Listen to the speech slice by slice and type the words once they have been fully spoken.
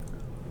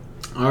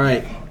All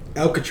right,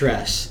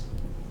 Alcatraz.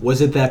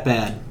 Was it that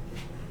bad?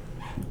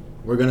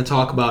 We're going to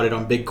talk about it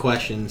on Big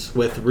Questions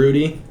with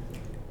Rudy.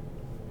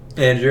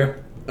 Andrew.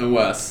 And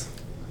Wes.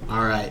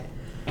 All right.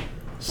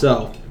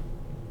 So,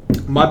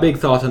 my big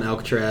thoughts on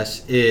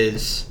Alcatraz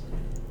is,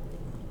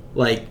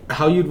 like,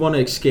 how you'd want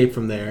to escape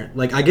from there.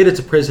 Like, I get it's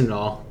a prison and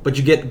all, but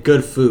you get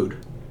good food.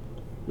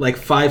 Like,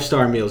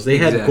 5-star meals. They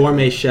had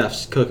gourmet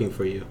chefs cooking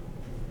for you.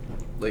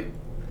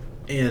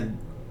 And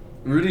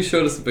Rudy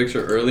showed us a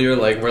picture earlier,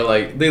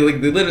 where they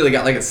literally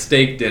got, a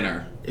steak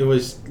dinner. it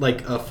was,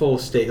 like, a full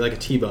steak, like a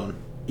T-bone.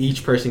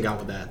 Each person got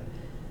with that.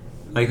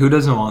 Like, who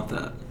doesn't want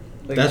that?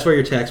 That's where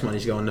your tax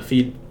money's going, to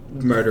feed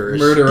murderers.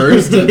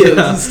 Murderers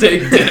to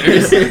steak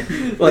dinners.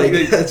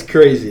 That's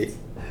crazy.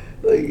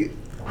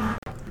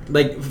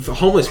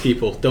 Homeless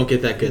people don't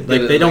get that good.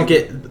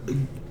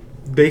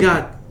 They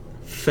got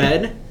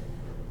fed,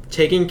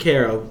 taken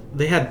care of.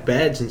 They had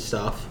beds and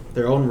stuff,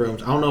 their own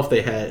rooms. I don't know if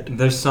they had.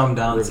 There's some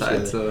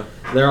downsides.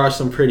 There are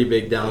some pretty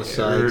big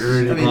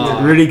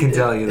downsides. Rudy can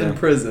tell you that. In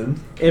prison.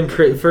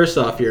 First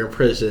off, you're in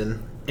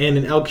prison. And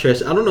in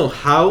Alcatraz, I don't know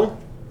how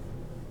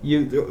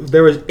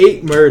there was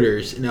 8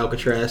 murders in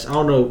Alcatraz. I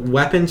don't know,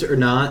 weapons or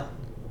not,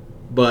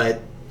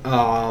 but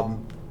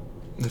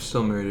there's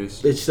still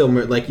murders. it's still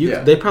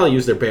they probably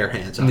use their bare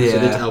hands. Obviously.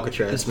 Yeah. It's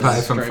Alcatraz. It's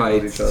probably from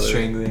fights, each other.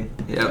 strangling.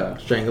 Yeah.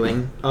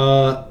 Strangling.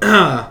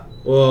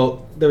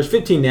 Well, there was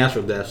 15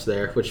 natural deaths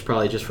there, which is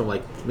probably just from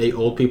maybe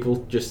old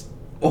people, just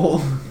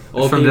Old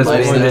old From people. just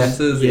life being there.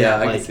 sentences. Yeah,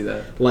 I can see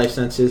that. Life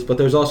sentences, but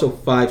there's also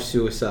 5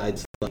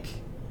 suicides.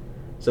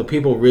 So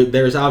people,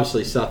 there's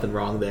obviously something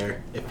wrong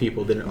there. If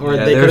people didn't, or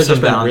they could have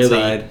just been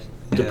really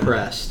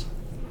depressed.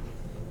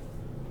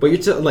 But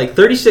you're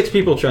 36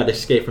 people tried to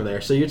escape from there.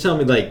 So you're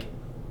telling me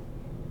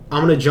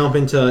I'm gonna jump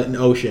into an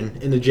ocean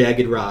in the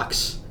jagged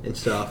rocks and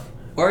stuff,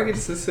 Or I could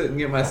just sit and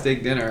get my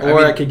steak dinner.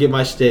 or I could get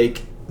my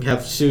steak,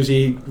 have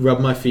Susie rub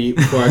my feet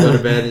before I go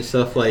to bed and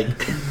stuff.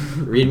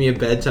 Read me a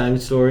bedtime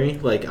story.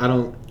 I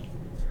don't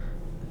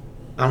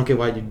get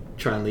why you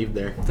try and leave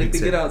there. they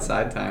get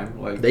outside time.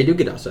 They do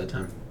get outside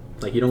time.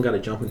 You don't got to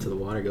jump into the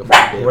water, go for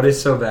a dip. What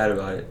is so bad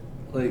about it?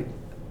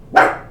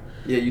 Yeah,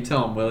 you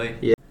tell him, Willie.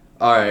 Yeah.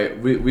 All right,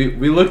 we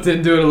looked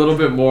into it a little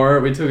bit more.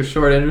 We took a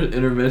short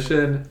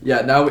intermission.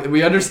 Yeah, now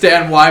we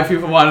understand why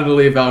people wanted to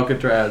leave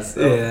Alcatraz.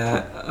 So.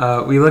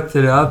 Yeah, we looked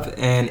it up,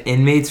 and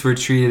inmates were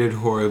treated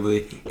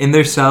horribly. In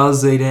their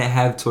cells, they didn't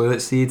have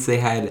toilet seats. They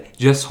had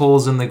just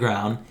holes in the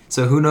ground.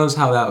 So who knows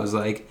how that was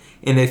like.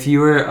 And if you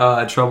were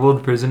a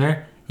troubled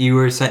prisoner, you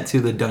were sent to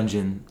the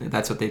dungeon.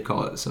 That's what they'd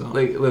call it. So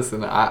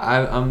Listen,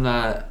 I'm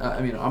not. I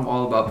mean, I'm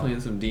all about playing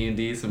some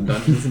D&D, some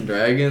Dungeons and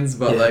Dragons.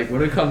 But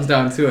when it comes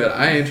down to it,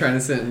 I ain't trying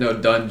to sit in no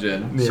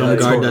dungeon. Yeah, some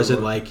guard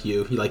doesn't like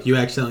you. You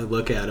accidentally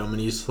look at him and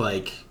he's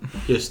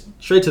just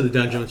straight to the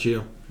dungeon with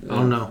you. I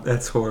don't know.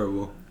 That's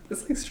horrible.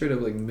 It's straight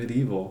up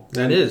medieval.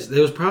 That is. It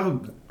was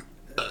probably.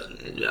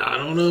 I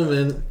don't know,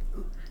 man.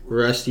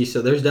 Rusty,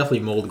 so there's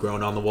definitely mold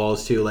growing on the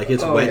walls too.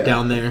 It's wet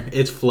down there.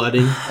 It's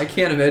flooding. I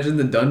can't imagine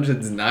the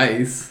dungeon's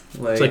nice.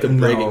 It's like a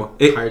breaking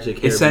Pirates of the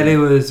Caribbean. It said it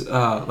was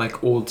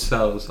old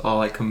cells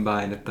all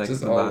combined.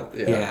 Just all,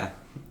 yeah.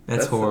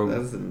 That's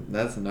horrible.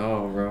 That's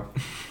no, bro.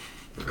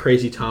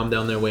 Crazy Tom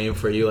down there waiting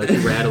for you,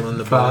 rattling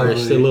the bar.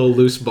 It's a little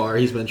loose bar.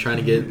 He's been trying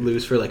to get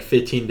loose for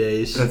 15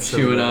 days. That's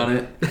chewing on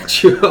it.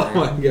 Oh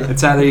my god.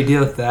 It's either you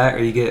deal with that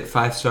or you get a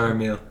 5-star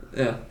meal.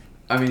 Yeah.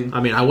 I mean,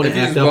 I wouldn't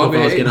act up if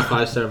I was getting a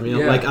 5-star meal.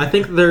 Yeah. I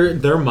think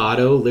their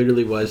motto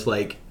literally was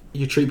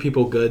you treat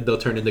people good, they'll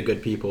turn into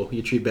good people.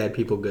 You treat bad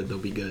people good, they'll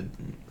be good.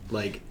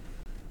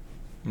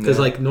 Because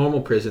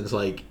normal prisons,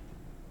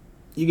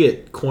 you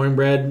get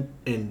cornbread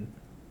and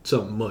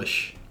some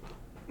mush.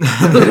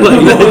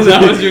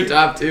 That was your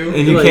top 2.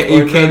 And you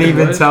can't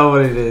even tell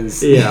what it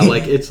is. Yeah,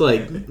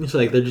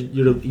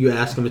 you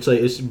ask them,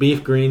 it's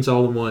beef, greens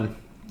all in one.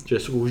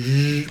 Just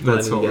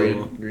that's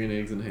horrible. Green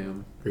eggs and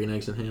ham. Green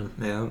eggs and ham.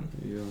 Yeah.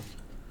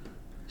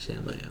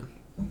 Sam I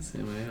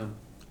am.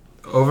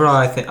 Overall,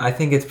 I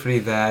think it's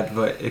pretty bad.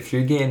 But if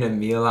you're getting a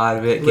meal out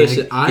of it,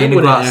 listen, I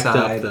wouldn't act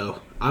up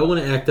though. I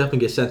wouldn't act up and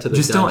get sent to the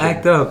just dungeon. don't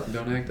act up.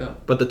 Don't act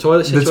up. But the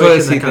toilet situation, the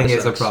toilet seat thing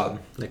is a problem.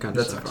 That kind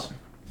of That's sucks. a problem.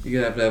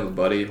 You're going to have a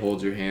buddy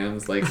hold your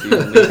hands, so you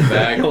can lean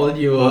back. Hold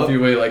you up. If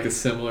you weigh a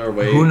similar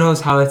weight. Who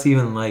knows how that's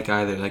even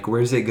either.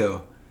 Where's it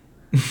go?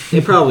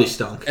 It probably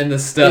stunk. And the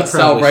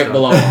cell right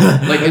below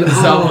him. In the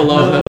cell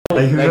below them.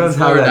 Who knows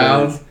how that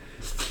down. is?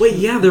 Wait,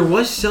 yeah, there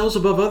was cells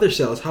above other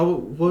cells.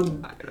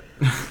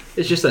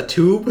 It's just a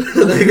tube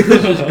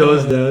that just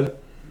goes down.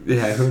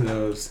 Yeah, who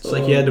knows?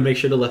 It's you had to make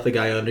sure to let the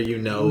guy under you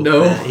know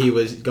that he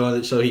was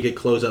going so he could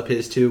close up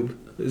his tube.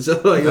 So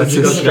that's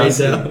go straight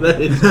down.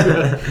 That is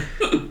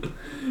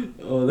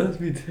oh, that'd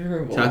be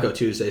terrible. Taco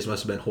Tuesdays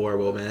must have been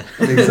horrible, man.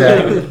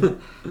 Exactly.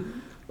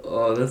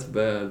 Oh, that's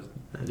bad.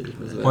 That is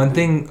bad. One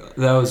thing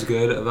that was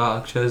good about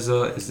Alcatraz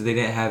though is they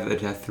didn't have a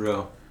death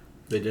row.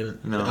 They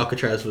didn't. No.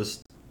 Alcatraz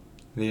was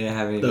They didn't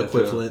have any the death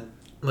row. equivalent.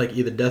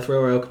 Either death row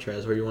or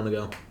Alcatraz. Where do you want to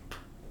go?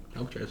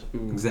 Alcatraz.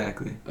 Ooh.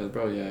 Exactly. I'd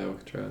probably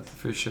Alcatraz.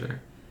 For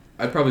sure.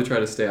 I'd probably try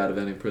to stay out of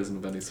any prison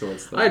of any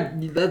sorts. Though.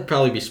 That'd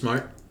probably be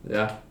smart.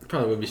 Yeah.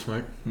 Probably would be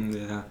smart.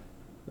 Yeah.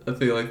 I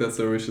feel like that's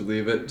where we should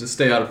leave it. Just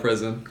stay out of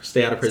prison.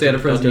 Stay out of prison. Stay out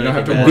of prison. You don't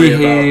have to bad. worry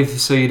Behave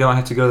so you don't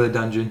have to go to the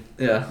dungeon.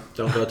 Yeah.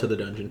 Don't go to the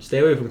dungeon. Stay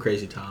away from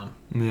Crazy Tom.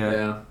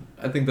 Yeah.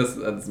 I think that's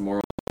the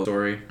moral of the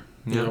story.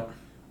 Yep.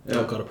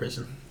 Don't go to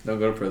prison. Don't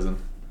go to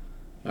prison.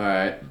 All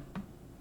right.